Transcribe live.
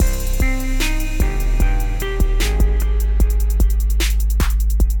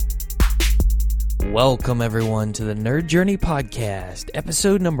Welcome, everyone, to the Nerd Journey Podcast,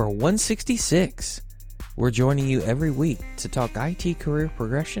 episode number 166. We're joining you every week to talk IT career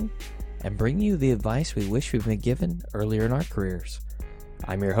progression and bring you the advice we wish we'd been given earlier in our careers.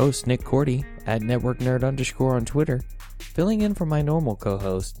 I'm your host, Nick Cordy, at NetworkNerd_ on Twitter, filling in for my normal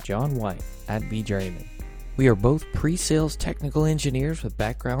co-host, John White, at BJraymond. We are both pre-sales technical engineers with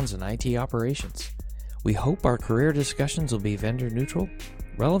backgrounds in IT operations. We hope our career discussions will be vendor neutral,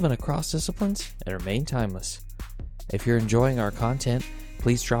 relevant across disciplines, and remain timeless. If you're enjoying our content,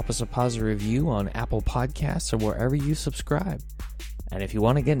 please drop us a positive review on Apple Podcasts or wherever you subscribe. And if you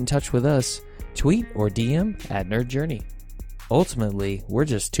want to get in touch with us, tweet or DM at Nerd Journey. Ultimately, we're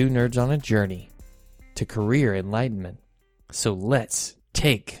just two nerds on a journey to career enlightenment. So let's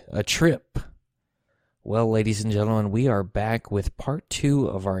take a trip. Well, ladies and gentlemen, we are back with part 2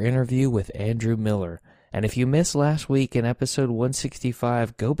 of our interview with Andrew Miller. And if you missed last week in episode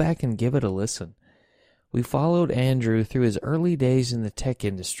 165, go back and give it a listen. We followed Andrew through his early days in the tech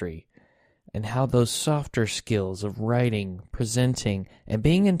industry and how those softer skills of writing, presenting, and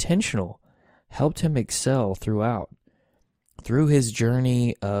being intentional helped him excel throughout. Through his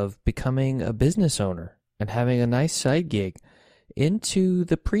journey of becoming a business owner and having a nice side gig into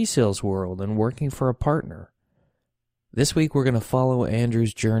the pre-sales world and working for a partner. This week we're going to follow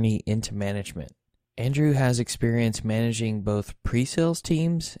Andrew's journey into management. Andrew has experience managing both pre-sales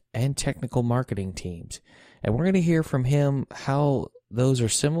teams and technical marketing teams, and we're going to hear from him how those are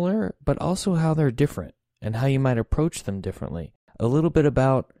similar, but also how they're different, and how you might approach them differently. A little bit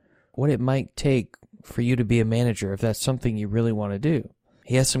about what it might take for you to be a manager if that's something you really want to do.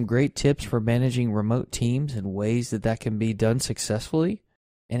 He has some great tips for managing remote teams and ways that can be done successfully,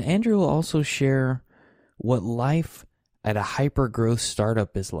 and Andrew will also share what life at a hyper-growth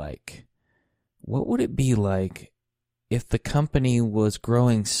startup is like. What would it be like if the company was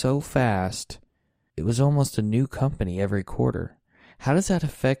growing so fast, it was almost a new company every quarter? How does that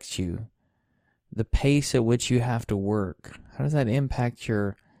affect you? The pace at which you have to work, how does that impact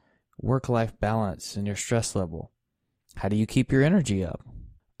your work-life balance and your stress level? How do you keep your energy up?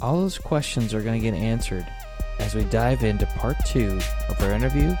 All those questions are going to get answered as we dive into part 2 of our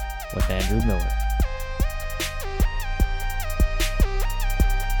interview with Andrew Miller.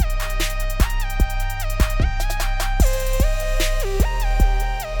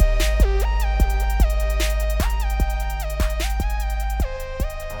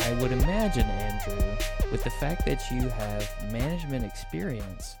 I would imagine, Andrew, with the fact that you have management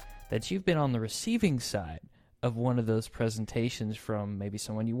experience, that you've been on the receiving side of one of those presentations from maybe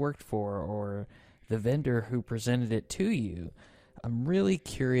someone you worked for or the vendor who presented it to you. I'm really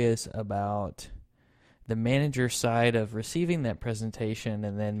curious about the manager side of receiving that presentation,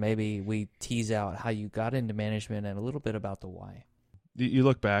 and then maybe we tease out how you got into management and a little bit about the why. You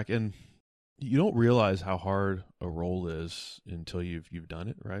look back and you don't realize how hard a role is until you've done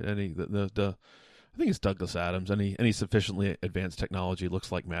it, right? I think it's Douglas Adams. Any sufficiently advanced technology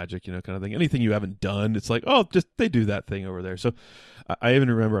looks like magic, kind of thing. Anything you haven't done, it's like, oh, just they do that thing over there. So I even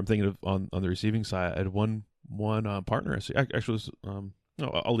remember, I'm thinking of on the receiving side, I had one partner. Actually, was no,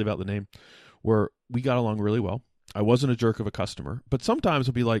 I'll leave out the name, where we got along really well. I wasn't a jerk of a customer, but sometimes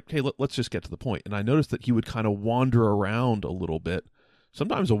it'd be like, hey, let's just get to the point. And I noticed that he would kind of wander around a little bit,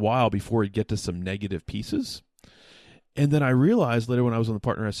 sometimes a while before he'd get to some negative pieces. And then I realized later when I was on the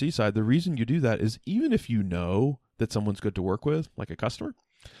partner SC side, the reason you do that is even if you know that someone's good to work with, like a customer,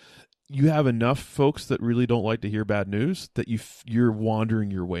 you have enough folks that really don't like to hear bad news that you're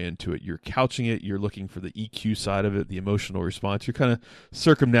wandering your way into it. You're couching it. You're looking for the EQ side of it, the emotional response. You're kind of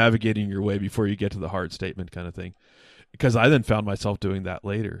circumnavigating your way before you get to the hard statement kind of thing. Because I then found myself doing that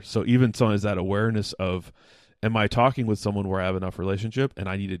later. So even someone has that awareness of, am I talking with someone where I have enough relationship and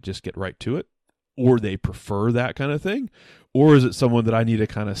I need to just get right to it? Or they prefer that kind of thing? Or is it someone that I need to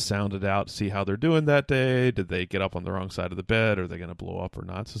kind of sound it out, see how they're doing that day? Did they get up on the wrong side of the bed? Are they going to blow up or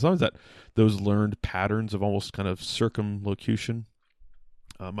not? So sometimes those learned patterns of almost kind of circumlocution.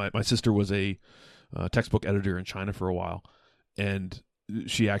 My sister was a textbook editor in China for a while. And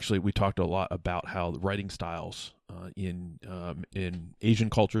we talked a lot about how the writing styles in Asian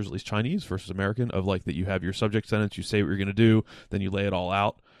cultures, at least Chinese versus American, of like that you have your subject sentence, you say what you're going to do, then you lay it all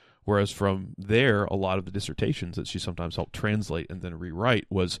out. Whereas from there, a lot of the dissertations that she sometimes helped translate and then rewrite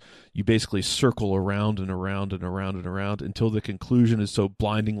was you basically circle around and around and around and around until the conclusion is so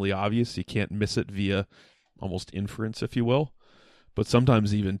blindingly obvious you can't miss it via almost inference, if you will. But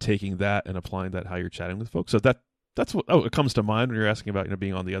sometimes even taking that and applying that how you're chatting with folks. So that's what it comes to mind when you're asking about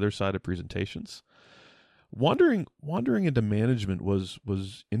being on the other side of presentations. Wandering into management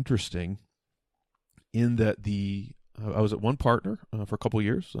was interesting in that the I was at one partner for a couple of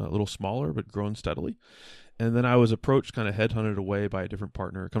years, a little smaller but growing steadily. And then I was approached, kind of headhunted away by a different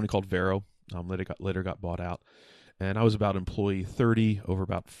partner, a company called Vero. Later got bought out. And I was about employee 30 over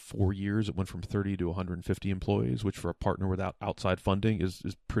about 4 years. It went from 30 to 150 employees, which for a partner without outside funding is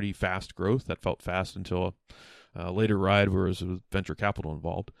pretty fast growth. That felt fast until a later ride where there was venture capital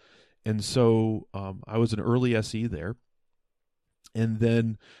involved. And so I was an early SE there. And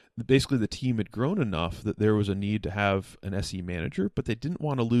then basically the team had grown enough that there was a need to have an SE manager, but they didn't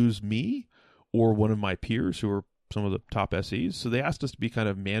want to lose me or one of my peers who were some of the top SEs. So they asked us to be kind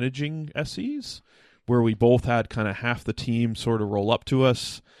of managing SEs, where we both had kind of half the team sort of roll up to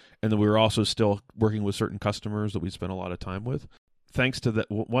us, and then we were also still working with certain customers that we spent a lot of time with. Thanks to that,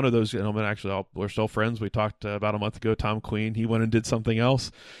 one of those gentlemen, actually, we're still friends. We talked about a month ago, Tom Queen. He went and did something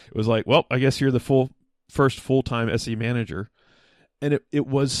else. It was like, well, I guess you're the first full-time SE manager. And it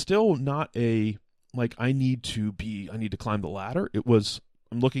was still not a, like, I need to climb the ladder. It was,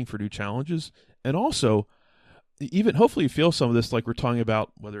 I'm looking for new challenges. And also, even hopefully you feel some of this, like we're talking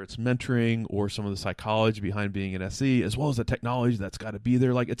about, whether it's mentoring or some of the psychology behind being an SE, as well as the technology that's got to be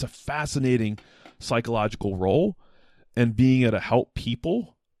there. Like, it's a fascinating psychological role, and being able to help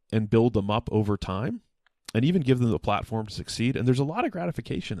people and build them up over time and even give them the platform to succeed. And there's a lot of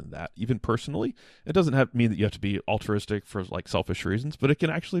gratification in that, even personally. It doesn't have to mean that you have to be altruistic for like selfish reasons, but it can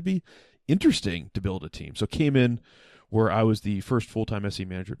actually be interesting to build a team. So came in where I was the first full-time SE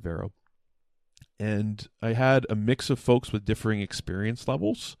manager at Vero. And I had a mix of folks with differing experience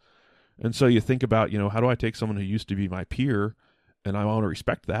levels. And so you think about, how do I take someone who used to be my peer, and I want to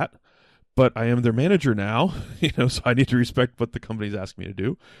respect that, but I am their manager now, so I need to respect what the company's asking me to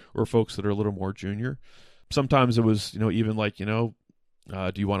do, or folks that are a little more junior. Sometimes it was, even like, do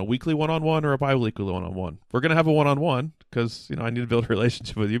you want a weekly one-on-one or a bi-weekly one-on-one? We're going to have a one-on-one because, I need to build a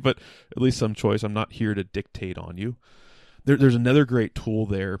relationship with you, but at least some choice. I'm not here to dictate on you. There's another great tool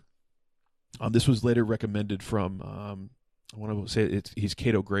there. This was later recommended from, I want to say he's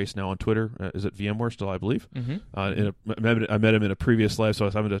Cato Grace now on Twitter. Is it VMware still, I believe? Mm-hmm. I met him in a previous life, so I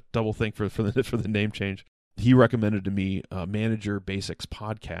was having to double think for the name change. He recommended to me Manager Basics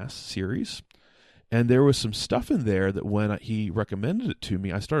podcast series. And there was some stuff in there that when he recommended it to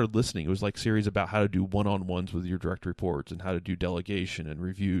me, I started listening. It was like series about how to do one-on-ones with your direct reports and how to do delegation and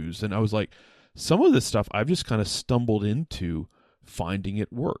reviews. And I was like, some of this stuff I've just kind of stumbled into finding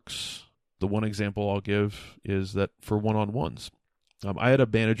it works. The one example I'll give is that for one-on-ones, I had a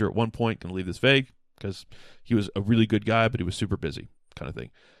manager at one point, going to leave this vague because he was a really good guy, but he was super busy kind of thing.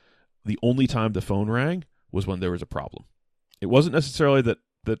 The only time the phone rang was when there was a problem. It wasn't necessarily that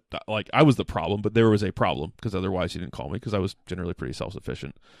like I was the problem, but there was a problem because otherwise he didn't call me because I was generally pretty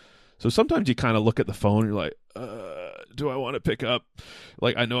self-sufficient. So sometimes you kind of look at the phone and you're like, do I want to pick up?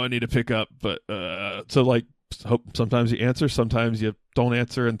 Like, I know I need to pick up, but so like sometimes you answer, sometimes you don't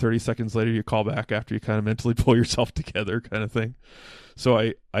answer, and 30 seconds later you call back after you kind of mentally pull yourself together kind of thing. So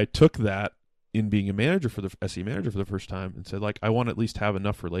I took that in being a manager for the SE manager for the first time and said, like, I want to at least have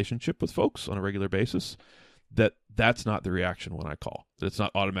enough relationship with folks on a regular basis that's not the reaction when I call. That it's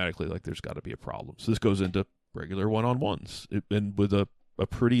not automatically like there's got to be a problem. So this goes into regular one-on-ones and with a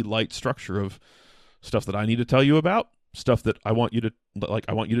pretty light structure of stuff that I need to tell you about, stuff that I want you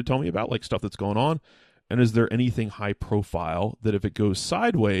to tell me about, like stuff that's going on. And is there anything high profile that if it goes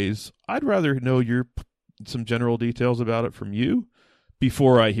sideways, I'd rather know some general details about it from you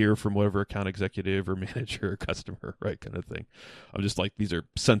before I hear from whatever account executive or manager or customer, right, kind of thing. I'm just like, these are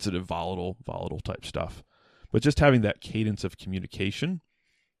sensitive, volatile type stuff. But just having that cadence of communication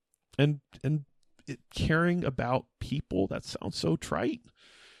and caring about people, that sounds so trite,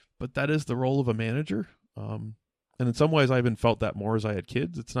 but that is the role of a manager. And in some ways, I even felt that more as I had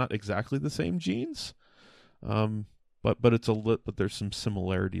kids. It's not exactly the same genes, but there's some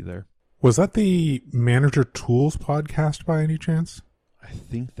similarity there. Was that the Manager Tools podcast by any chance? I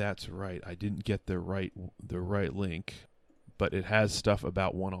think that's right. I didn't get the right link, but it has stuff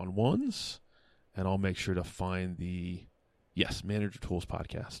about one-on-ones. And I'll make sure to find Manager Tools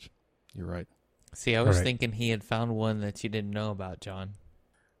podcast. You're right. See, I was thinking he had found one that you didn't know about, John.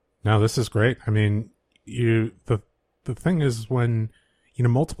 No, this is great. I mean, the thing is when,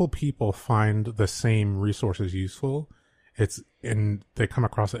 multiple people find the same resources useful, and they come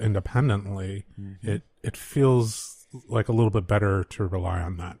across it independently, mm-hmm. it feels like a little bit better to rely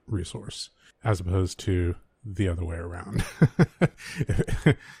on that resource as opposed to the other way around.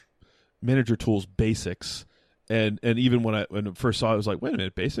 Manager Tools Basics, and even when I first saw it, I was like, wait a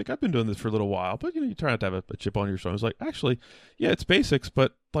minute, basic? I've been doing this for a little while, but you try not to have a chip on your shoulder. I was like, actually, yeah, it's basics,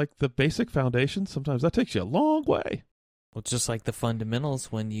 but like the basic foundation, sometimes that takes you a long way. Well, just like the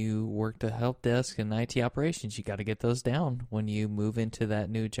fundamentals when you work the help desk and IT operations, you got to get those down when you move into that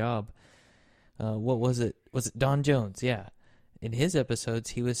new job. What was it? Was it Don Jones? Yeah. In his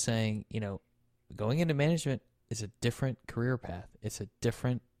episodes, he was saying, going into management is a different career path. It's a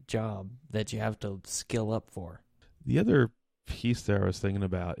different job that you have to skill up for. The other piece there I was thinking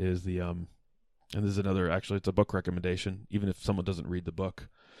about is and this is another, actually, it's a book recommendation, even if someone doesn't read the book.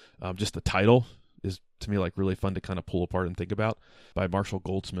 Just the title is, to me, like really fun to kind of pull apart and think about, by Marshall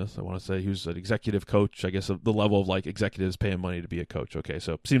Goldsmith, I want to say, who's an executive coach, I guess, of the level of like executives paying money to be a coach. Okay,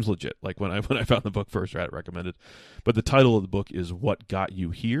 so seems legit. Like when I found the book first, I had it recommended. But the title of the book is What Got You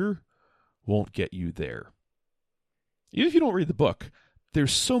Here Won't Get You There. Even if you don't read the book,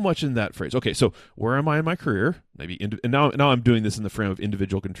 there's so much in that phrase. Okay, so where am I in my career? Maybe, and now I'm doing this in the frame of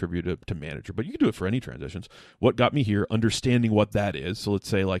individual contributor to manager, but you can do it for any transitions. What got me here? Understanding what that is. So let's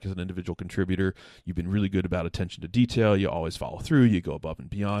say, like, as an individual contributor, you've been really good about attention to detail. You always follow through. You go above and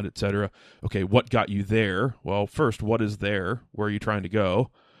beyond, etc. Okay, what got you there? Well, first, what is there? Where are you trying to go?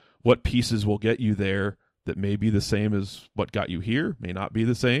 What pieces will get you there that may be the same as what got you here? May not be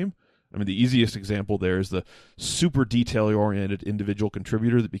the same. I mean, the easiest example there is the super detail-oriented individual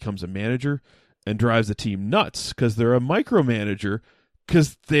contributor that becomes a manager and drives the team nuts because they're a micromanager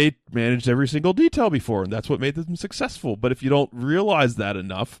because they managed every single detail before, and that's what made them successful. But if you don't realize that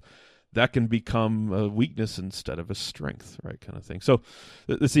enough, that can become a weakness instead of a strength, right, kind of thing. So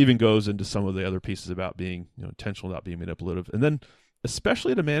this even goes into some of the other pieces about being intentional, not being manipulative. And then,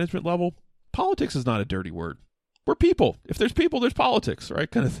 especially at a management level, politics is not a dirty word. We're people. If there's people, there's politics, right?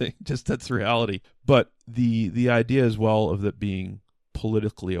 Kind of thing. Just that's the reality. But the idea as well of that being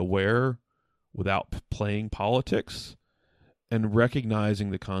politically aware without playing politics and recognizing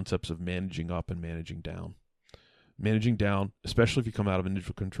the concepts of managing up and managing down. Managing down, especially if you come out of an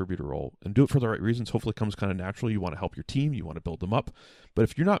individual contributor role, and do it for the right reasons, hopefully it comes kind of naturally. You want to help your team. You want to build them up. But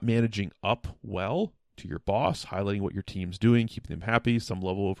if you're not managing up well, to your boss, highlighting what your team's doing, keeping them happy, some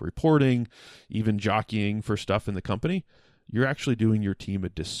level of reporting, even jockeying for stuff in the company, you're actually doing your team a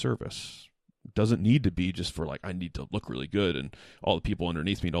disservice. It doesn't need to be just for like, I need to look really good and all the people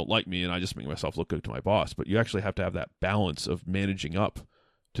underneath me don't like me and I just make myself look good to my boss. But you actually have to have that balance of managing up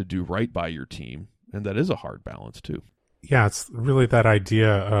to do right by your team. And that is a hard balance too. Yeah, it's really that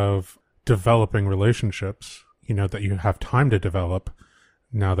idea of developing relationships, that you have time to develop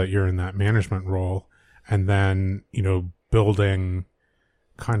now that you're in that management role. And then, building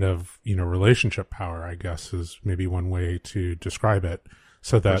kind of, relationship power, I guess, is maybe one way to describe it.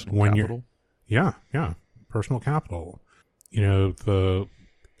 So that personal when capital. Yeah, personal capital, the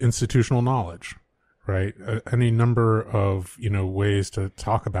institutional knowledge, right? Any number of, ways to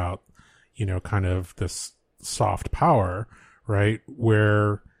talk about, kind of this soft power, right?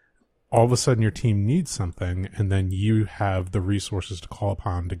 Where all of a sudden your team needs something and then you have the resources to call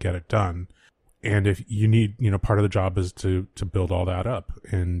upon to get it done. And if you need, part of the job is to build all that up.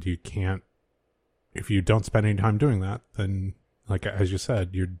 And you can't, if you don't spend any time doing that, then, like, as you said,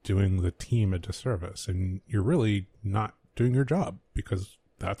 you're doing the team a disservice and you're really not doing your job because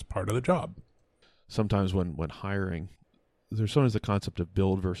that's part of the job. Sometimes when hiring, there's sometimes the concept of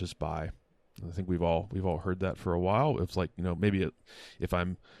build versus buy. I think we've all heard that for a while. It's like, maybe if I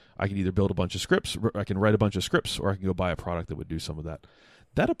can either build a bunch of scripts, I can write a bunch of scripts, or I can go buy a product that would do some of that.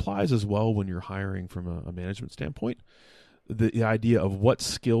 That applies as well when you're hiring from a management standpoint. The idea of what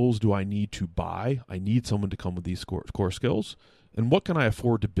skills do I need to buy? I need someone to come with these core skills. And what can I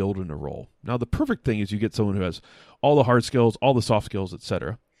afford to build in a role? Now, the perfect thing is you get someone who has all the hard skills, all the soft skills,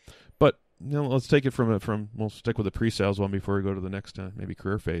 etc. But let's take it we'll stick with the pre-sales one before we go to the next maybe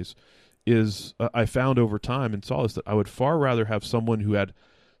career phase. I found over time and saw this that I would far rather have someone who had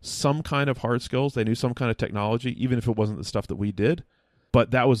some kind of hard skills. They knew some kind of technology, even if it wasn't the stuff that we did.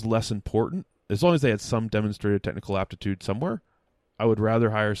 But that was less important. As long as they had some demonstrated technical aptitude somewhere, I would rather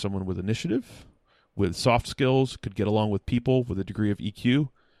hire someone with initiative, with soft skills, could get along with people, with a degree of EQ,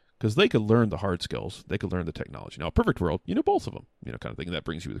 because they could learn the hard skills. They could learn the technology. Now, a perfect world, both of them, kind of thing. That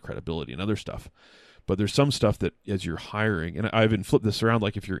brings you the credibility and other stuff. But there's some stuff that as you're hiring, and I even flip this around,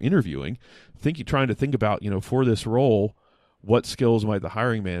 like if you're interviewing, trying to think about, for this role, what skills might the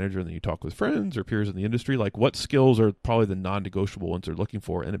hiring manager, and then you talk with friends or peers in the industry, like what skills are probably the non-negotiable ones they're looking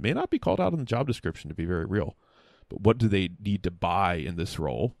for. And it may not be called out in the job description, to be very real. But what do they need to buy in this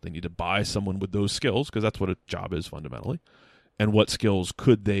role? They need to buy someone with those skills, because that's what a job is fundamentally. And what skills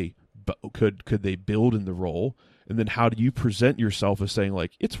could they build in the role? And then how do you present yourself as saying,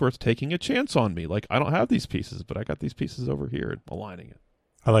 like, it's worth taking a chance on me? Like, I don't have these pieces, but I got these pieces over here, and aligning it.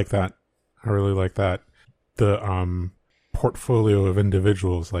 I like that. I really like that. The portfolio of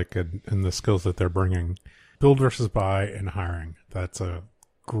individuals, like, and the skills that they're bringing. build versus buy in hiring. That's a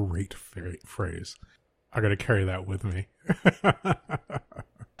great phrase. I got to carry that with me.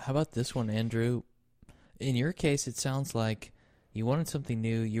 How about this one, Andrew? In your case, it sounds like you wanted something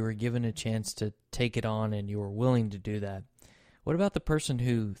new, you were given a chance to take it on, and you were willing to do that. What about the person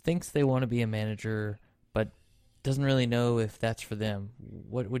who thinks they want to be a manager, but doesn't really know if that's for them?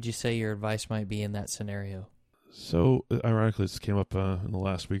 What would you say your advice might be in that scenario? So, ironically, this came up in the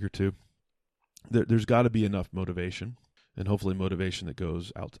last week or two. There's got to be enough motivation, and hopefully motivation that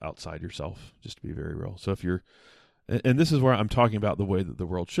goes outside yourself, just to be very real. So if you're, and this is where I'm talking about the way that the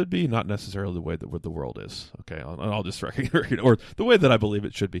world should be, not necessarily the way that the world is. Okay, I'll just recognize, or the way that I believe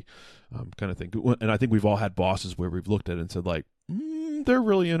it should be, kind of thing. And I think we've all had bosses where we've looked at it and said, like, they're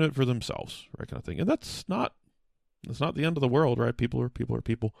really in it for themselves, right, kind of thing. And that's not the end of the world, right? People are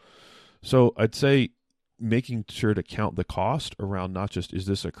people. So I'd say making sure to count the cost around not just, is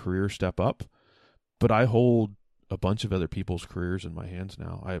this a career step up, but I hold a bunch of other people's careers in my hands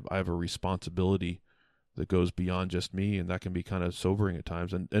now. I have a responsibility that goes beyond just me, and that can be kind of sobering at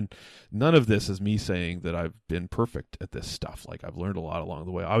times. And none of this is me saying that I've been perfect at this stuff. Like, I've learned a lot along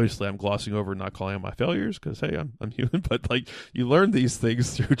the way. Obviously, I'm glossing over and not calling out my failures because, hey, I'm human. But, like, you learn these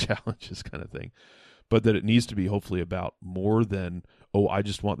things through challenges, kind of thing. But that it needs to be hopefully about more than, oh, I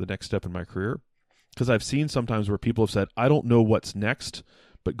just want the next step in my career. Because I've seen sometimes where people have said, I don't know what's next,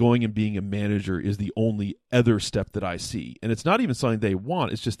 but going and being a manager is the only other step that I see. And it's not even something they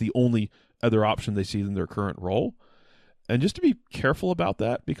want. It's just the only other option they see in their current role. And just to be careful about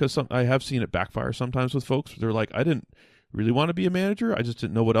that, because I have seen it backfire sometimes with folks. They're like, I didn't really want to be a manager. I just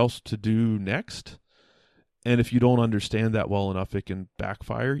didn't know what else to do next. And if you don't understand that well enough, it can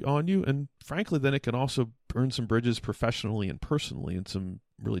backfire on you. And frankly, then it can also burn some bridges professionally and personally in some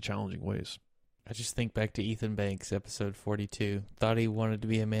really challenging ways. I just think back to Ethan Banks, episode 42. Thought he wanted to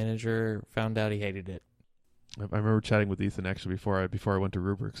be a manager, found out he hated it. I remember chatting with Ethan actually before I went to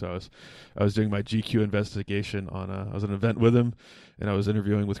Rubrics. I was doing my GQ investigation on I was at an event with him, and I was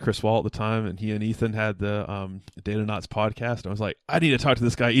interviewing with Chris Wall at the time, and he and Ethan had the Data Knots podcast. And I was like, I need to talk to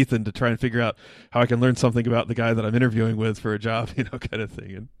this guy Ethan to try and figure out how I can learn something about the guy that I'm interviewing with for a job, kind of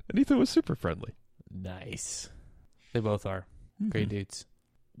thing. And Ethan was super friendly. Nice. They both are. Great dudes.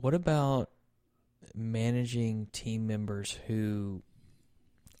 What about managing team members who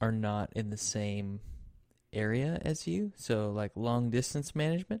are not in the same area as you? So like long distance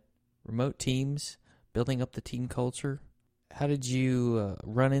management, remote teams, building up the team culture. How did you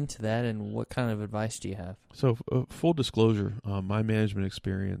run into that, and what kind of advice do you have? So full disclosure, my management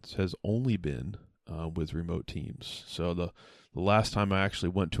experience has only been with remote teams. So the last time I actually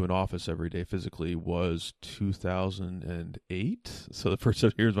went to an office every day physically was 2008. So the first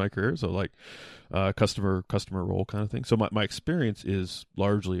 7 years of my career. So like customer role kind of thing. So my experience is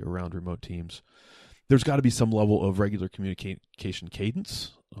largely around remote teams. There's got to be some level of regular communication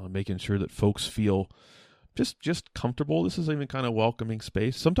cadence, making sure that folks feel just comfortable. This is even kind of welcoming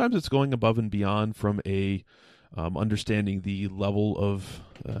space. Sometimes it's going above and beyond from a understanding the level of,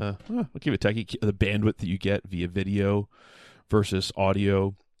 I'll keep it techie, the bandwidth that you get via video versus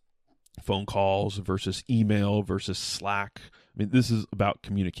audio, phone calls versus email versus Slack. I mean, this is about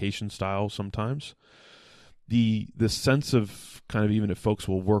communication styles sometimes. The sense of kind of, even if folks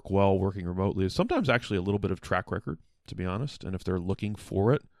will work well working remotely, is sometimes actually a little bit of track record, to be honest. And if they're looking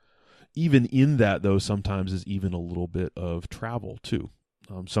for it, even in that, though, sometimes is even a little bit of travel too.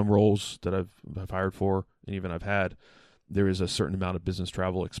 Some roles that I've hired for, and even I've had, there is a certain amount of business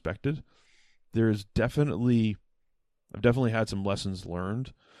travel expected. I've definitely had some lessons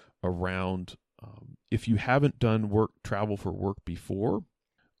learned around if you haven't done travel for work before.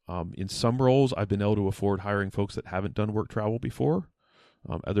 In some roles, I've been able to afford hiring folks that haven't done work travel before.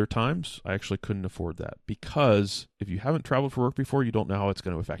 Other times, I actually couldn't afford that, because if you haven't traveled for work before, you don't know how it's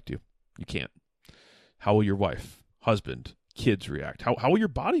going to affect you. You can't. How will your wife, husband, kids react? How will your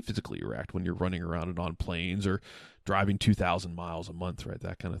body physically react when you're running around and on planes or driving 2,000 miles a month, right?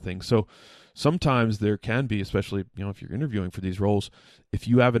 That kind of thing. So sometimes there can be, especially if you're interviewing for these roles, if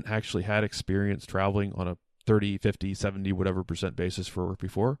you haven't actually had experience traveling on a 30, 50, 70, whatever % basis for work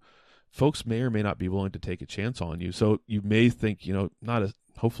before, folks may or may not be willing to take a chance on you. So you may think,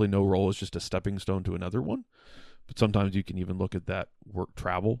 hopefully no role is just a stepping stone to another one. But sometimes you can even look at that work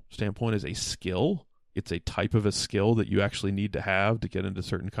travel standpoint as a skill. It's a type of a skill that you actually need to have to get into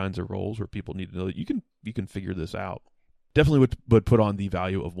certain kinds of roles where people need to know that you can figure this out. Definitely would put on the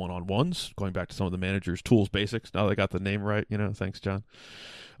value of one-on-ones, going back to some of the managers' tools basics. Now that I got the name right, thanks, John.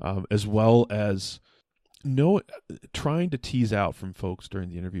 As well as trying to tease out from folks during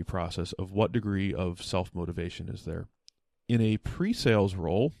the interview process of what degree of self-motivation is there. In a pre-sales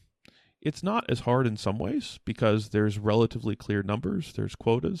role, It's not as hard in some ways because there's relatively clear numbers, there's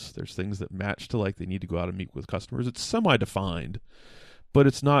quotas, there's things that match to like they need to go out and meet with customers. It's semi-defined, but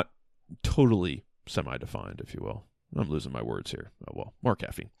it's not totally semi-defined, if you will. I'm losing my words here. Oh, well, more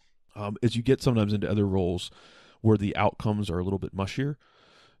caffeine. As you get sometimes into other roles where the outcomes are a little bit mushier,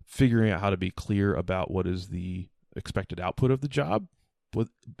 figuring out how to be clear about what is the expected output of the job,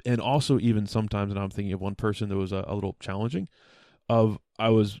 and also even sometimes, and I'm thinking of one person that was a little challenging,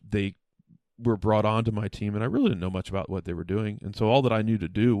 they were brought onto my team and I really didn't know much about what they were doing. And so all that I knew to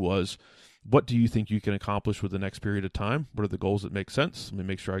do was, what do you think you can accomplish with the next period of time? What are the goals that make sense? Let me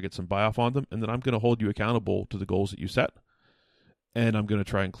make sure I get some buy-off on them. And then I'm going to hold you accountable to the goals that you set. And I'm going to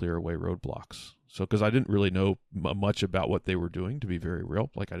try and clear away roadblocks. So, because I didn't really know much about what they were doing, to be very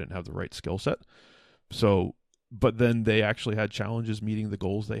real. Like I didn't have the right skill set. So, but then they actually had challenges meeting the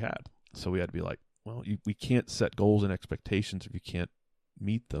goals they had. So we had to be like, well, we can't set goals and expectations if you can't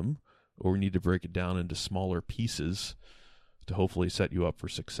meet them, or we need to break it down into smaller pieces to hopefully set you up for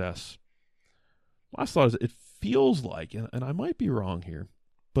success. Last thought is, it feels like, and I might be wrong here,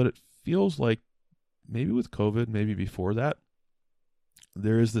 but it feels like maybe with COVID, maybe before that,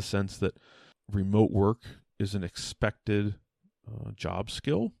 there is the sense that remote work is an expected job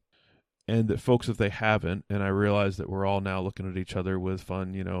skill, and that folks, if they haven't, and I realize that we're all now looking at each other with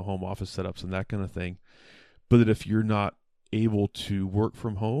fun, home office setups and that kind of thing, but that if you're not able to work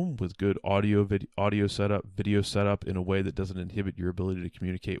from home with good audio setup, video setup in a way that doesn't inhibit your ability to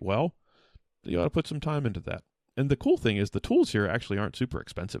communicate well, you ought to put some time into that. And the cool thing is the tools here actually aren't super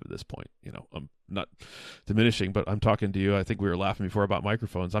expensive at this point. I'm not diminishing, but I'm talking to you. I think we were laughing before about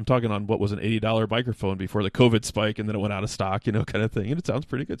microphones. I'm talking on what was an $80 microphone before the COVID spike, and then it went out of stock, kind of thing. And it sounds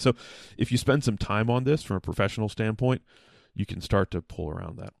pretty good. So if you spend some time on this from a professional standpoint, you can start to pull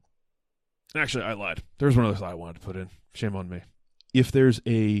around that. Actually, I lied. There's one other slide I wanted to put in. Shame on me. If there's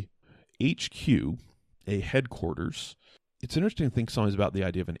a HQ, a headquarters, it's interesting to think sometimes about the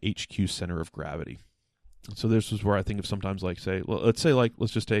idea of an HQ center of gravity. So this is where I think of sometimes let's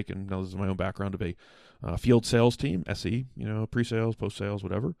just take, and now this is my own background, of a field sales team, SE, pre-sales, post-sales,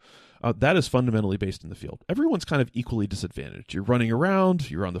 whatever. That is fundamentally based in the field. Everyone's kind of equally disadvantaged. You're running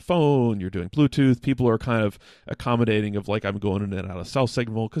around, you're on the phone, you're doing Bluetooth. People are kind of accommodating of like, I'm going in and out of cell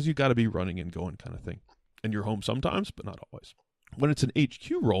signal because you got to be running and going kind of thing. And you're home sometimes, but not always. When it's an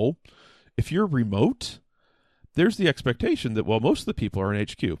HQ role, if you're remote, there's the expectation that, well, most of the people are in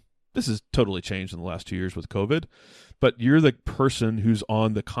HQ. This has totally changed in the last 2 years with COVID, but you're the person who's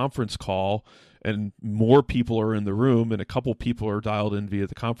on the conference call and more people are in the room and a couple people are dialed in via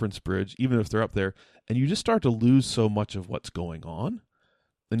the conference bridge, even if they're up there, and you just start to lose so much of what's going on.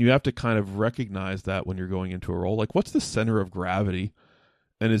 And you have to kind of recognize that when you're going into a role. Like, what's the center of gravity?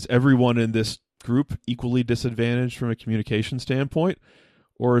 And is everyone in this group equally disadvantaged from a communication standpoint?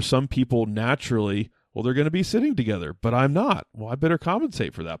 Or are some people naturally, well, they're going to be sitting together, but I'm not. Well, I better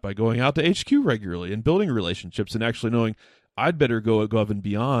compensate for that by going out to HQ regularly and building relationships and actually knowing I'd better go above and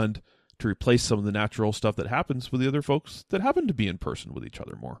beyond to replace some of the natural stuff that happens with the other folks that happen to be in person with each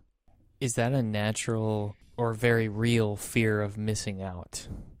other more. Is that a natural or very real fear of missing out?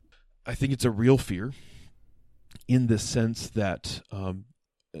 I think it's a real fear in the sense that,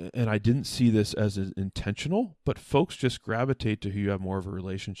 and I didn't see this as intentional, but folks just gravitate to who you have more of a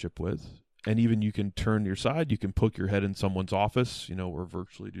relationship with. And even you can turn your side, you can poke your head in someone's office, or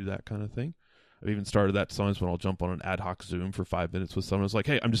virtually do that kind of thing. I've even started that sometimes when I'll jump on an ad hoc Zoom for 5 minutes with someone. It's like,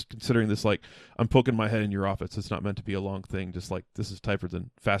 hey, I'm just considering this like I'm poking my head in your office. It's not meant to be a long thing. Just like this is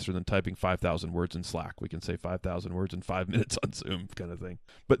faster than typing 5,000 words in Slack. We can say 5,000 words in 5 minutes on Zoom kind of thing.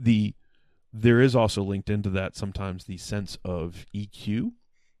 But there is also linked into that sometimes the sense of EQ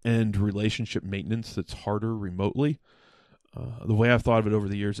and relationship maintenance that's harder remotely. The way I've thought of it over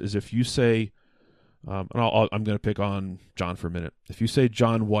the years is if you say, and I'm going to pick on John for a minute. If you say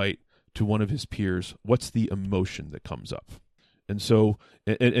John White to one of his peers, what's the emotion that comes up? And so,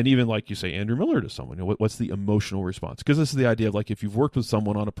 and even like you say Andrew Miller to someone, what's the emotional response? Because this is the idea of like if you've worked with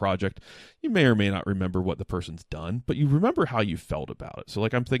someone on a project, you may or may not remember what the person's done, but you remember how you felt about it. So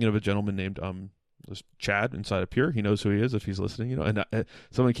like I'm thinking of a gentleman named Chad inside of Pure. He knows who he is if he's listening, and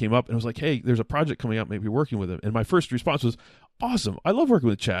someone came up and was like, hey, there's a project coming up, maybe working with him. And my first response was, awesome. I love working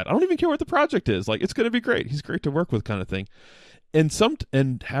with Chad. I don't even care what the project is. Like, it's going to be great. He's great to work with kind of thing.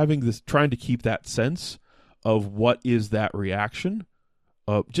 And having this, trying to keep that sense of what is that reaction,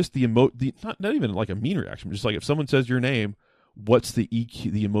 just not even like a mean reaction, just like if someone says your name, what's the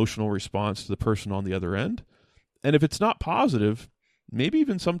EQ, the emotional response to the person on the other end? And if it's not positive, maybe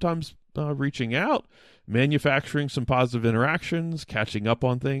even sometimes reaching out, manufacturing some positive interactions, catching up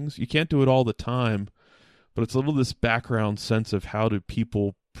on things. You can't do it all the time, but it's a little this background sense of how do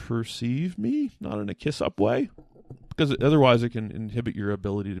people perceive me, not in a kiss-up way, because otherwise it can inhibit your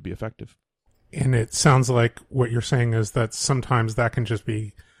ability to be effective. And it sounds like what you're saying is that sometimes that can just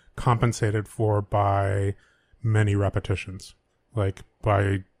be compensated for by many repetitions. Like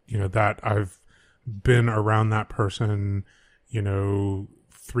by, that I've been around that person,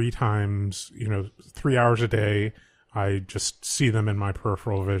 3 times, 3 hours a day. I just see them in my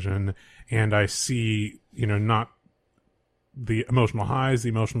peripheral vision, and I see, not the emotional highs, the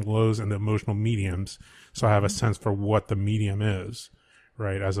emotional lows, and the emotional mediums. So I have a sense for what the medium is,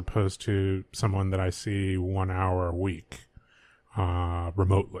 right? As opposed to someone that I see 1 hour a week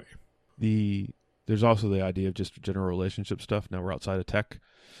remotely. There's also the idea of just general relationship stuff. Now we're outside of tech.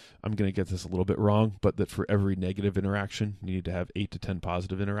 I'm going to get this a little bit wrong, but that for every negative interaction, you need to have 8 to 10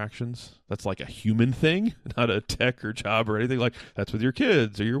 positive interactions. That's like a human thing, not a tech or job or anything. Like that's with your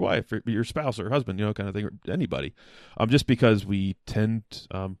kids or your wife or your spouse or husband, kind of thing, or anybody. Just because we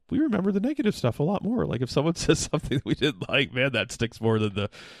we remember the negative stuff a lot more. Like if someone says something that we didn't like, man, that sticks more than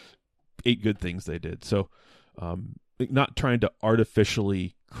the 8 good things they did. So not trying to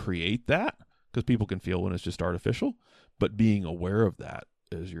artificially create that, because people can feel when it's just artificial, but being aware of that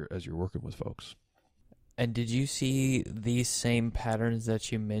as you're working with folks. And did you see these same patterns that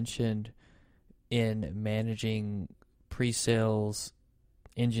you mentioned in managing pre-sales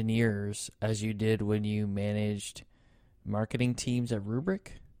engineers as you did when you managed marketing teams at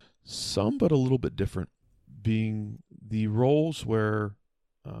Rubrik? Some, but a little bit different. Being the roles where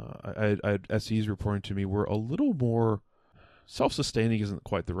I had SEs reporting to me were a little more self-sustaining, isn't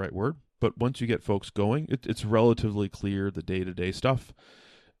quite the right word, but once you get folks going, it's relatively clear, the day-to-day stuff.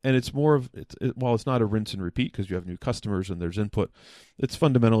 And it's more of, while it's not a rinse and repeat because you have new customers and there's input, it's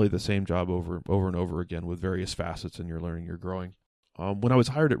fundamentally the same job over and over again with various facets, and you're learning, you're growing. When I was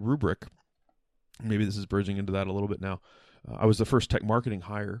hired at Rubrik, maybe this is bridging into that a little bit now, I was the first tech marketing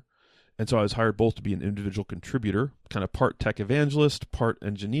hire. And so I was hired both to be an individual contributor, kind of part tech evangelist, part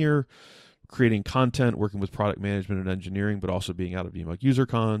engineer, creating content, working with product management and engineering, but also being out of VMUG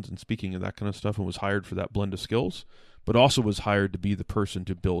UserCons and speaking and that kind of stuff, and was hired for that blend of skills, but also was hired to be the person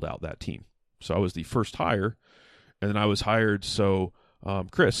to build out that team. So I was the first hire, and then I was hired so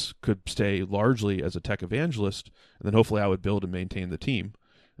Chris could stay largely as a tech evangelist, and then hopefully I would build and maintain the team.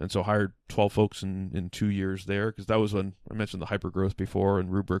 And so hired 12 folks in 2 years there, because that was when I mentioned the hypergrowth before,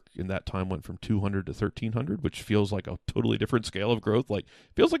 and Rubrik in that time went from 200 to 1,300, which feels like a totally different scale of growth. Like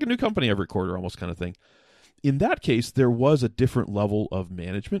feels like a new company every quarter almost kind of thing. In that case, there was a different level of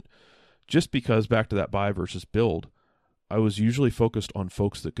management, just because back to that buy versus build, I was usually focused on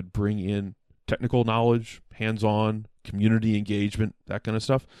folks that could bring in technical knowledge, hands-on, community engagement, that kind of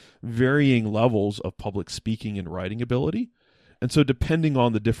stuff, varying levels of public speaking and writing ability. And so depending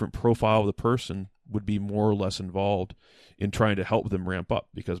on the different profile of the person would be more or less involved in trying to help them ramp up,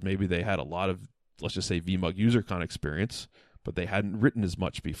 because maybe they had a lot of, let's just say, VMUG UserCon experience, but they hadn't written as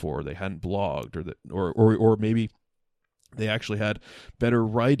much before, they hadn't blogged, or maybe they actually had better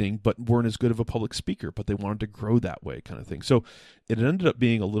writing but weren't as good of a public speaker, but they wanted to grow that way kind of thing. So it ended up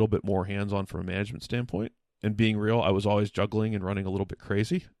being a little bit more hands-on from a management standpoint. And being real, I was always juggling and running a little bit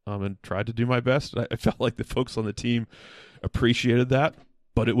crazy, and tried to do my best. I felt like the folks on the team appreciated that,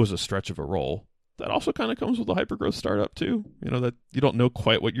 but it was a stretch of a role. That also kind of comes with a hypergrowth startup too. That you don't know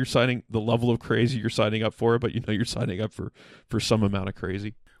quite what the level of crazy you're signing up for, but you're signing up for some amount of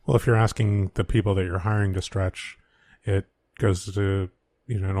crazy. Well, if you're asking the people that you're hiring to stretch, it goes to,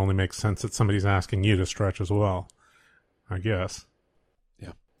 it only makes sense that somebody's asking you to stretch as well, I guess.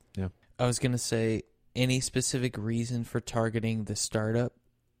 Yeah. I was going to say, any specific reason for targeting the startup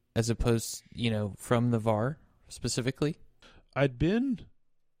as opposed, from the VAR specifically? I'd been,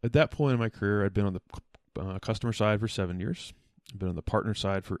 at that point in my career, I'd been on the customer side for 7 years. I've been on the partner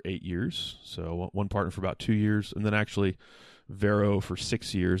side for 8 years. So one partner for about 2 years, and then actually Vero for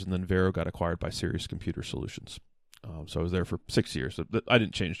 6 years, and then Vero got acquired by Sirius Computer Solutions. So I was there for 6 years. I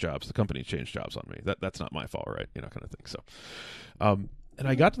didn't change jobs. The company changed jobs on me. That's not my fault, right? Kind of thing. So, and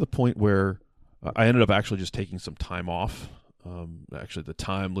I got to the point where I ended up actually just taking some time off. Actually, the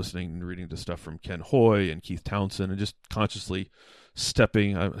time listening and reading to stuff from Ken Hoy and Keith Townsend, and just consciously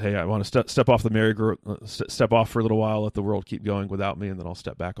stepping. I want to step off the merry-go, step off for a little while, let the world keep going without me, and then I'll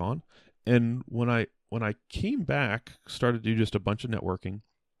step back on. And when I came back, started to do just a bunch of networking,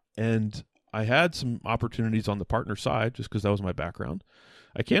 and I had some opportunities on the partner side just because that was my background.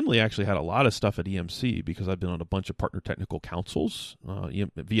 I candidly actually had a lot of stuff at EMC because I've been on a bunch of partner technical councils,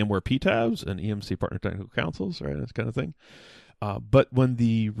 VMware PTABs and EMC partner technical councils, right, that kind of thing. But when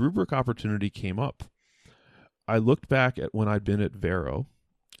the Rubrik opportunity came up, I looked back at when I'd been at Vero,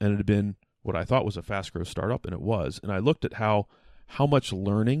 and it had been what I thought was a fast growth startup, and it was. And I looked at how how much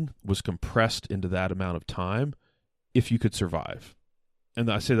learning was compressed into that amount of time if you could survive. And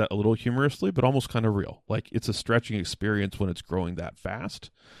I say that a little humorously, but almost kind of real. Like, it's a stretching experience when it's growing that fast.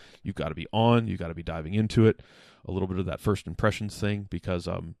 You've got to be on, you've got to be diving into it. A little bit of that first impressions thing, because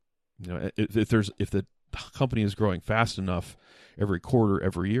if the company is growing fast enough every quarter,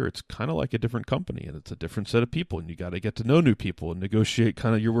 every year, it's kind of like a different company, and it's a different set of people, and you got to get to know new people and negotiate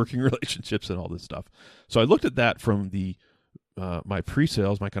kind of your working relationships and all this stuff. So I looked at that from the my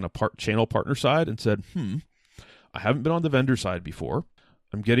pre-sales, my kind of channel partner side, and said, I haven't been on the vendor side before.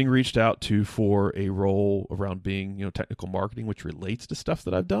 I'm getting reached out to for a role around being, technical marketing, which relates to stuff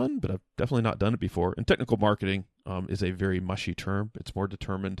that I've done, but I've definitely not done it before. And technical marketing is a very mushy term. It's more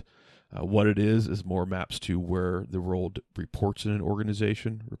determined. What it is more maps to where the role reports in an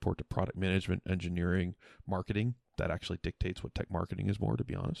organization, report to product management, engineering, marketing. That actually dictates what tech marketing is more, to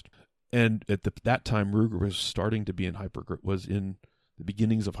be honest. And at that time, Ruger was starting to be was in the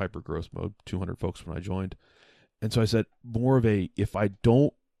beginnings of hypergrowth mode, 200 folks when I joined. And so I said, more of if I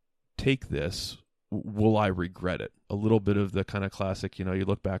don't take this, will I regret it? A little bit of the kind of classic, you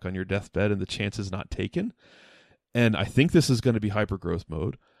look back on your deathbed and the chance is not taken. And I think this is going to be hypergrowth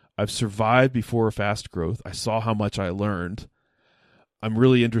mode. I've survived before fast growth. I saw how much I learned. I'm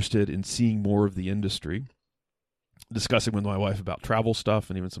really interested in seeing more of the industry, discussing with my wife about travel stuff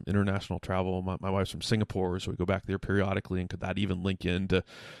and even some international travel. My wife's from Singapore, so we go back there periodically, and could that even link in to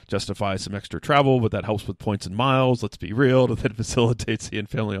justify some extra travel, but that helps with points and miles, let's be real, that facilitates seeing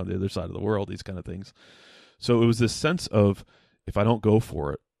family on the other side of the world, these kind of things. So it was this sense of, if I don't go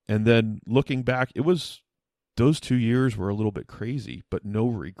for it, and then looking back, those 2 years were a little bit crazy, but no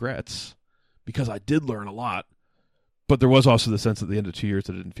regrets, because I did learn a lot. But there was also the sense at the end of 2 years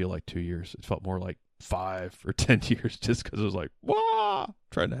that it didn't feel like 2 years. It felt more like 5 or 10 years, just because it was like,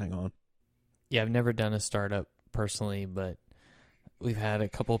 trying to hang on. Yeah, I've never done a startup personally, but we've had a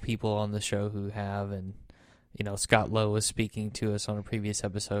couple people on the show who have, and Scott Lowe was speaking to us on a previous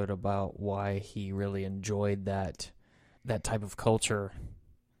episode about why he really enjoyed that type of culture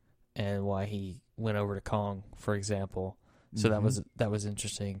and why he went over to Kong, for example. So that was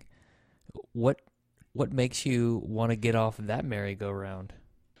interesting. What makes you want to get off of that merry-go-round?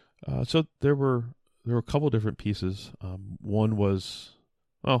 So there were a couple different pieces. One was,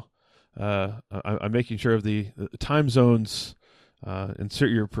 I'm making sure of the time zones.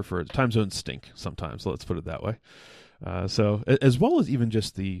 Insert your preferred. Time zones stink sometimes. So let's put it that way. So as well as even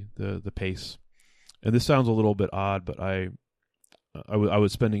just the pace. And this sounds a little bit odd, but I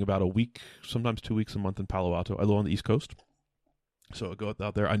was spending about a week, sometimes 2 weeks a month in Palo Alto. I live on the East Coast. So I go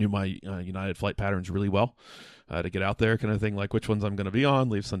out there. I knew my United flight patterns really well to get out there, kind of thing, like which ones I'm going to be on,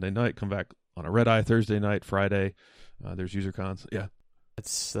 leave Sunday night, come back on a red eye Thursday night, Friday. There's user cons. Yeah.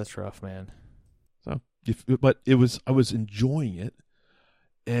 That's rough, man. So, but I was enjoying it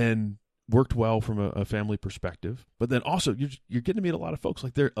and worked well from a family perspective. But then also you're getting to meet a lot of folks.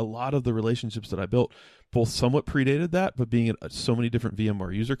 Like, a lot of the relationships that I built both somewhat predated that, but being at so many different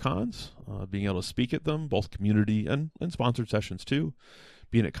VMware user cons, being able to speak at them, both community and sponsored sessions too,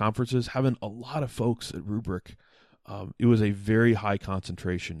 being at conferences, having a lot of folks at Rubrik. It was a very high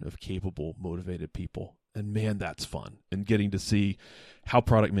concentration of capable, motivated people. And man, that's fun. And getting to see how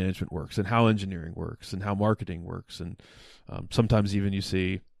product management works and how engineering works and how marketing works. And sometimes even you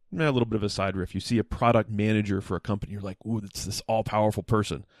see a little bit of a side riff. You see a product manager for a company. You're like, ooh, it's this all-powerful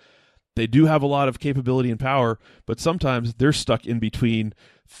person. They do have a lot of capability and power, but sometimes they're stuck in between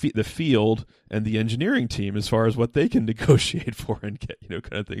the field and the engineering team as far as what they can negotiate for and get,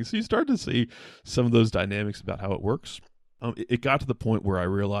 kind of thing. So you start to see some of those dynamics about how it works. It got to the point where I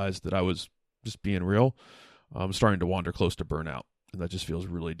realized that I was just being real. I'm starting to wander close to burnout, and that just feels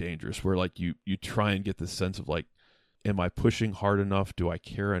really dangerous, where like you try and get this sense of like, am I pushing hard enough? Do I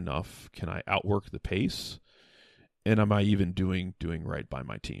care enough? Can I outwork the pace? And am I even doing right by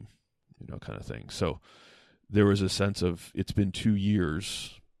my team? Kind of thing. So there was a sense of, it's been 2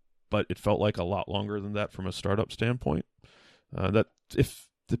 years, but it felt like a lot longer than that from a startup standpoint. That if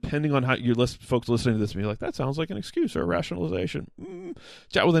depending on how folks listening to this, be like, that sounds like an excuse or a rationalization.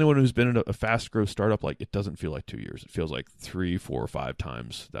 Chat with anyone who's been in a fast growth startup. Like, it doesn't feel like 2 years. It feels like 3, 4, 5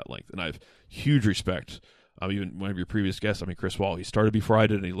 times that length. And I have huge respect. Even one of your previous guests, Chris Wall, he started before I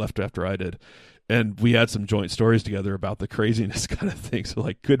did and he left after I did. And we had some joint stories together about the craziness kind of thing. So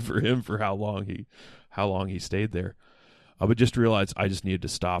like, good for him for how long he stayed there. But just realized I just needed to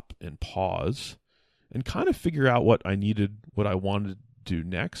stop and pause and kind of figure out what I wanted to do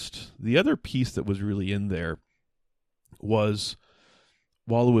next. The other piece that was really in there was,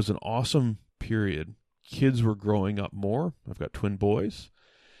 while it was an awesome period, kids were growing up more. I've got twin boys.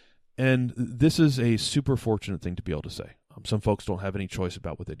 And this is a super fortunate thing to be able to say. Some folks don't have any choice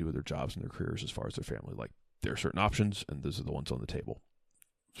about what they do with their jobs and their careers as far as their family. Like, there are certain options, and those are the ones on the table.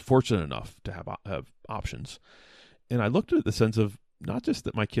 Fortunate enough to have options. And I looked at it in the sense of not just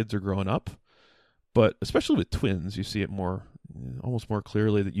that my kids are growing up, but especially with twins, you see it almost more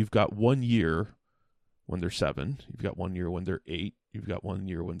clearly that you've got 1 year when they're 7, you've got 1 year when they're 8, you've got 1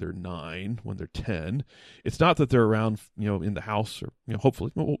 year when they're 9, when they're 10. It's not that they're around, in the house, or,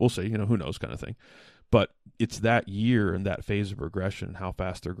 hopefully, we'll see, who knows, kind of thing. But it's that year and that phase of progression and how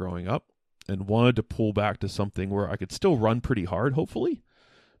fast they're growing up, and wanted to pull back to something where I could still run pretty hard, hopefully,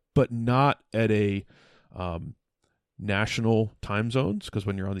 but not at a national time zones, because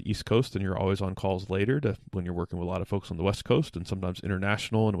when you're on the East Coast, then you're always on calls later to when you're working with a lot of folks on the West Coast, and sometimes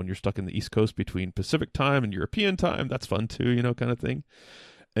international, and when you're stuck in the East Coast between Pacific time and European time, that's fun too, kind of thing.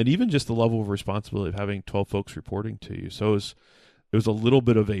 And even just the level of responsibility of having 12 folks reporting to you. So it was a little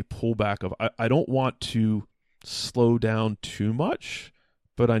bit of a pullback of, I don't want to slow down too much,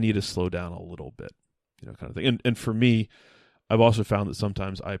 but I need to slow down a little bit, kind of thing. And for me, I've also found that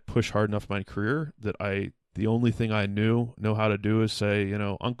sometimes I push hard enough in my career that the only thing I know how to do is say,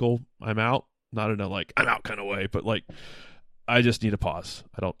 Uncle, I'm out. Not in a like I'm out kind of way, but like I just need a pause.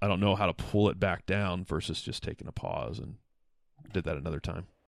 I don't know how to pull it back down versus just taking a pause, and did that another time.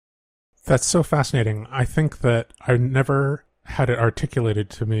 That's so fascinating. I think that I never had it articulated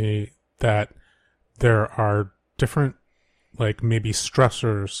to me that there are different, like, maybe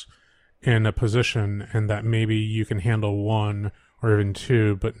stressors in a position, and that maybe you can handle one or even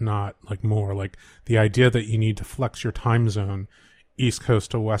two, but not like more. Like the idea that you need to flex your time zone, East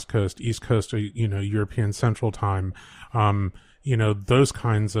Coast to West Coast, East Coast to, European Central Time, those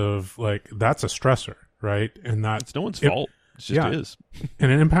kinds of, like, that's a stressor, right? And it's no one's fault. It just is.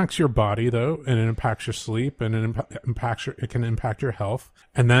 And it impacts your body, though, and it impacts your sleep, and it can impact your health.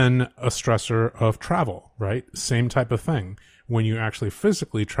 And then a stressor of travel, right? Same type of thing. When you actually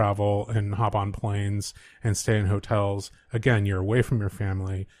physically travel and hop on planes and stay in hotels, again, you're away from your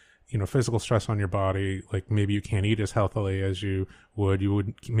family, physical stress on your body. Like maybe you can't eat as healthily as you would.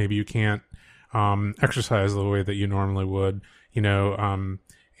 Maybe you can't exercise the way that you normally would, so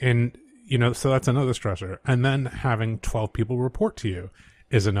that's another stressor. And then having 12 people report to you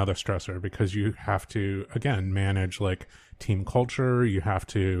is another stressor, because you have to, again, manage like team culture. You have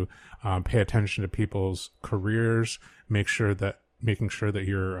to pay attention to people's careers, making sure that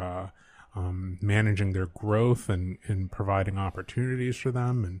you're managing their growth and providing opportunities for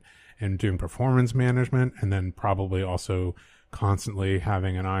them, and doing performance management, and then probably also constantly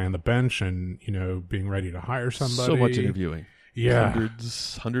having an eye on the bench and, being ready to hire somebody. So much interviewing. Yeah.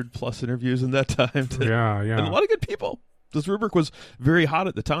 100+ interviews in that time. Yeah. And a lot of good people. This rubric was very hot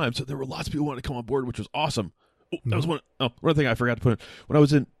at the time, so there were lots of people wanting to come on board, which was awesome. That was one thing I forgot to put in. When I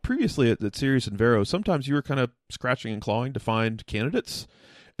was previously at Sirius and Vero, sometimes you were kind of scratching and clawing to find candidates.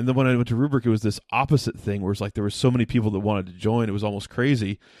 And then when I went to Rubric, it was this opposite thing where it's like there were so many people that wanted to join. It was almost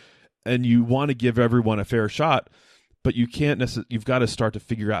crazy. And you want to give everyone a fair shot, but you can't necessarily, you've got to start to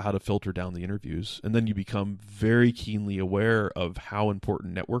figure out how to filter down the interviews. And then you become very keenly aware of how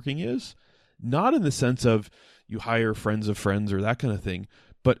important networking is. Not in the sense of you hire friends of friends or that kind of thing,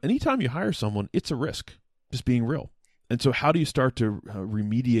 but anytime you hire someone, it's a risk. Just being real. And so how do you start to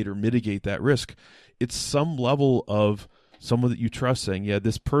remediate or mitigate that risk? It's some level of someone that you trust saying, yeah,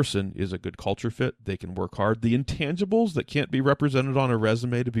 this person is a good culture fit. They can work hard. The intangibles that can't be represented on a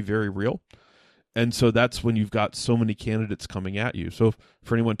resume to be very real. And so that's when you've got so many candidates coming at you. So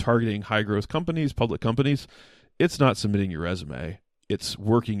for anyone targeting high growth companies, public companies, it's not submitting your resume. It's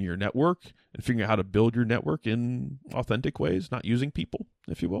working your network and figuring out how to build your network in authentic ways, not using people,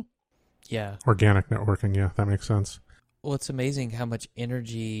 if you will. Yeah. Organic networking. Yeah, that makes sense. Well, it's amazing how much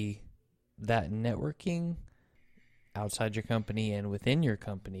energy that networking outside your company and within your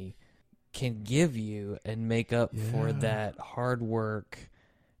company can give you and make up for that hard work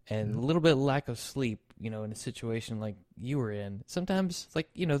and a little bit of lack of sleep, in a situation like you were in. Sometimes, like,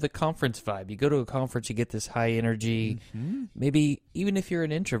 the conference vibe. You go to a conference, you get this high energy. Mm-hmm. Maybe even if you're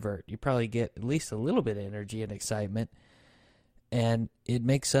an introvert, you probably get at least a little bit of energy and excitement. And it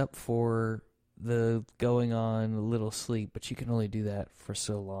makes up for the going on a little sleep, but you can only do that for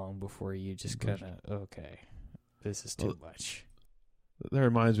so long before you just kind of, okay, this is too much. That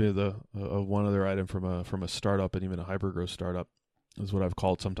reminds me of one other item from a startup, and even a hypergrowth startup, is what I've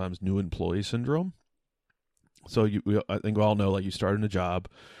called sometimes new employee syndrome. I think we all know, like, you start in a job,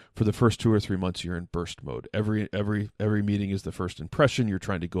 for the first 2 or 3 months, you're in burst mode. Every meeting is the first impression. You're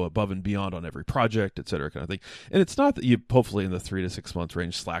trying to go above and beyond on every project, et cetera, kind of thing. And it's not that you, hopefully in the 3 to 6 months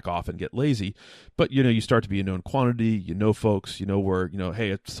range, slack off and get lazy, but you start to be a known quantity. You know folks. You know where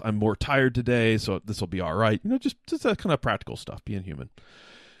hey, I'm more tired today, so this will be all right. Just that kind of practical stuff, being human.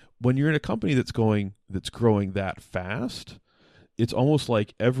 When you're in a company that's growing that fast, it's almost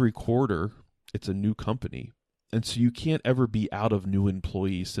like every quarter it's a new company. And so you can't ever be out of new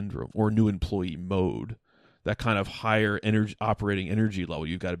employee syndrome or new employee mode, that kind of higher operating energy level.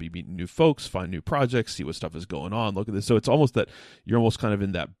 You've got to be meeting new folks, find new projects, see what stuff is going on, look at this. So it's almost that you're almost kind of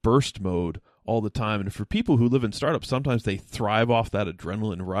in that burst mode all the time. And for people who live in startups, sometimes they thrive off that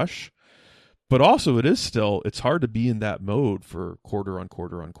adrenaline rush. But also it's hard to be in that mode for quarter on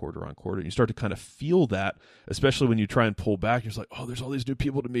quarter on quarter on quarter. And you start to kind of feel that, especially when you try and pull back. You're just like, oh, there's all these new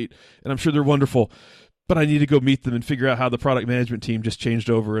people to meet, and I'm sure they're wonderful, but I need to go meet them and figure out how the product management team just changed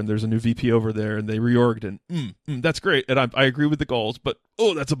over, and there's a new VP over there, and they reorged, and that's great. And I agree with the goals, but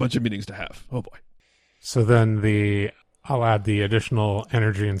that's a bunch of meetings to have. Oh boy. So then I'll add the additional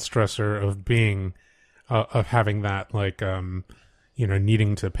energy and stressor of being, of having that, like,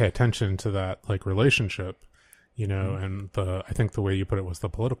 needing to pay attention to that, like, relationship, and I think the way you put it was the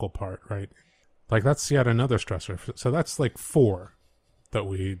political part, right? Like, that's yet another stressor. So that's like 4 that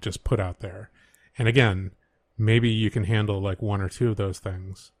we just put out there. And again, maybe you can handle like 1 or 2 of those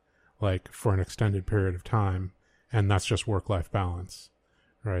things, like, for an extended period of time, and that's just work-life balance,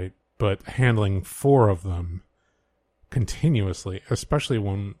 right? But handling 4 of them continuously, especially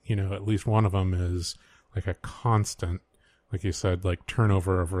when, at least one of them is like a constant, like you said, like,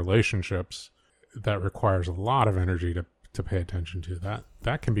 turnover of relationships, that requires a lot of energy to pay attention to.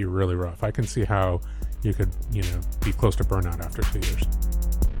 That can be really rough. I can see how you could, be close to burnout after 2 years.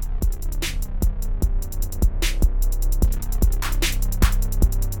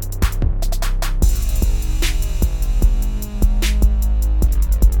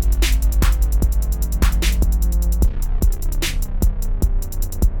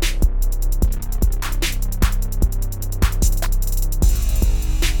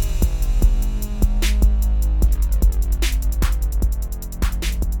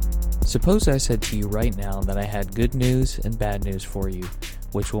 Suppose I said to you right now that I had good news and bad news for you.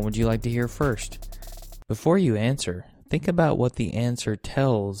 Which one would you like to hear first? Before you answer, think about what the answer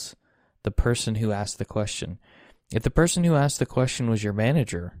tells the person who asked the question. If the person who asked the question was your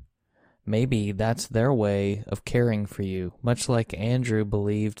manager, maybe that's their way of caring for you, much like Andrew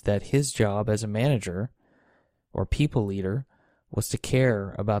believed that his job as a manager or people leader was to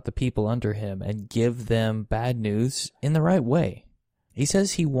care about the people under him and give them bad news in the right way. He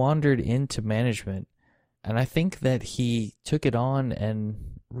says he wandered into management, and I think that he took it on and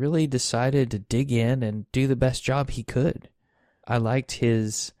really decided to dig in and do the best job he could. I liked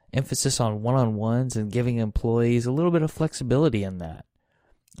his emphasis on one-on-ones and giving employees a little bit of flexibility in that,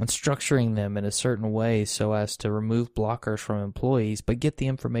 and structuring them in a certain way so as to remove blockers from employees, but get the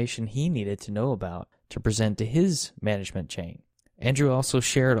information he needed to know about to present to his management chain. Andrew also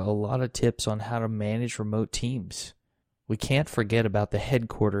shared a lot of tips on how to manage remote teams. We can't forget about the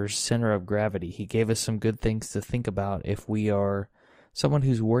headquarters center of gravity. He gave us some good things to think about if we are someone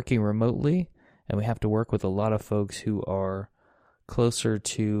who's working remotely and we have to work with a lot of folks who are closer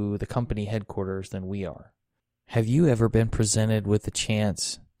to the company headquarters than we are. Have you ever been presented with the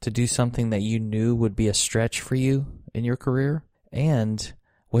chance to do something that you knew would be a stretch for you in your career? And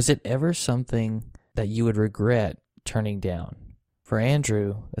was it ever something that you would regret turning down? For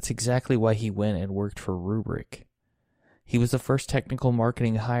Andrew, that's exactly why he went and worked for Rubrik. He was the first technical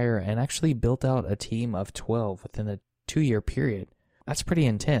marketing hire and actually built out a team of 12 within a 2-year period. That's pretty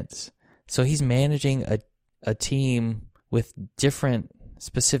intense. So he's managing a team with different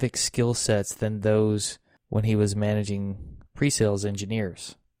specific skill sets than those when he was managing pre-sales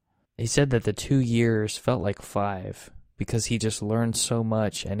engineers. He said that the 2 years felt like 5 because he just learned so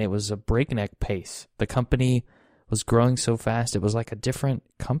much and it was a breakneck pace. The company was growing so fast, it was like a different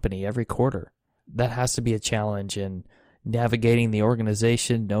company every quarter. That has to be a challenge in navigating the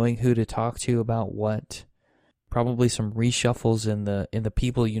organization, knowing who to talk to about what, probably some reshuffles in the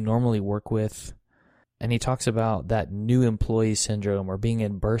people you normally work with. And he talks about that new employee syndrome or being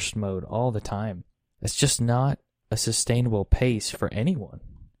in burst mode all the time. It's just not a sustainable pace for anyone.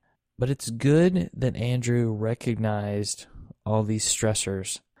 But it's good that Andrew recognized all these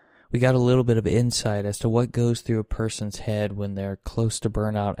stressors. We got a little bit of insight as to what goes through a person's head when they're close to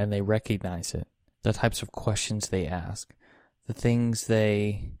burnout and they recognize it. The types of questions they ask, the things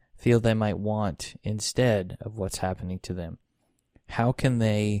they feel they might want instead of what's happening to them. How can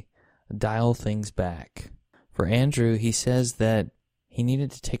they dial things back? For Andrew, he says that he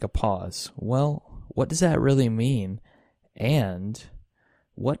needed to take a pause. Well, what does that really mean? And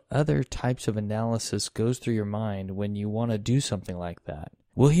what other types of analysis goes through your mind when you want to do something like that?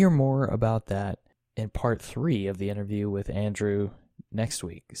 We'll hear more about that in part 3 of the interview with Andrew next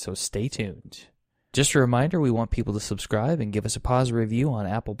week, so stay tuned. Just a reminder, we want people to subscribe and give us a positive review on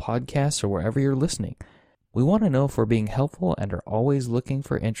Apple Podcasts or wherever you're listening. We want to know if we're being helpful and are always looking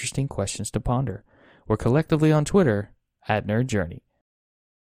for interesting questions to ponder. We're collectively on Twitter at Nerd Journey.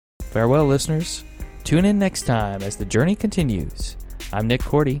 Farewell, listeners. Tune in next time as the journey continues. I'm Nick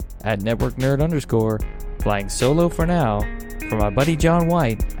Cordy at Network Nerd_, flying solo for now for my buddy John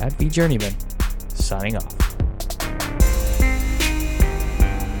White at VJourneyman, signing off.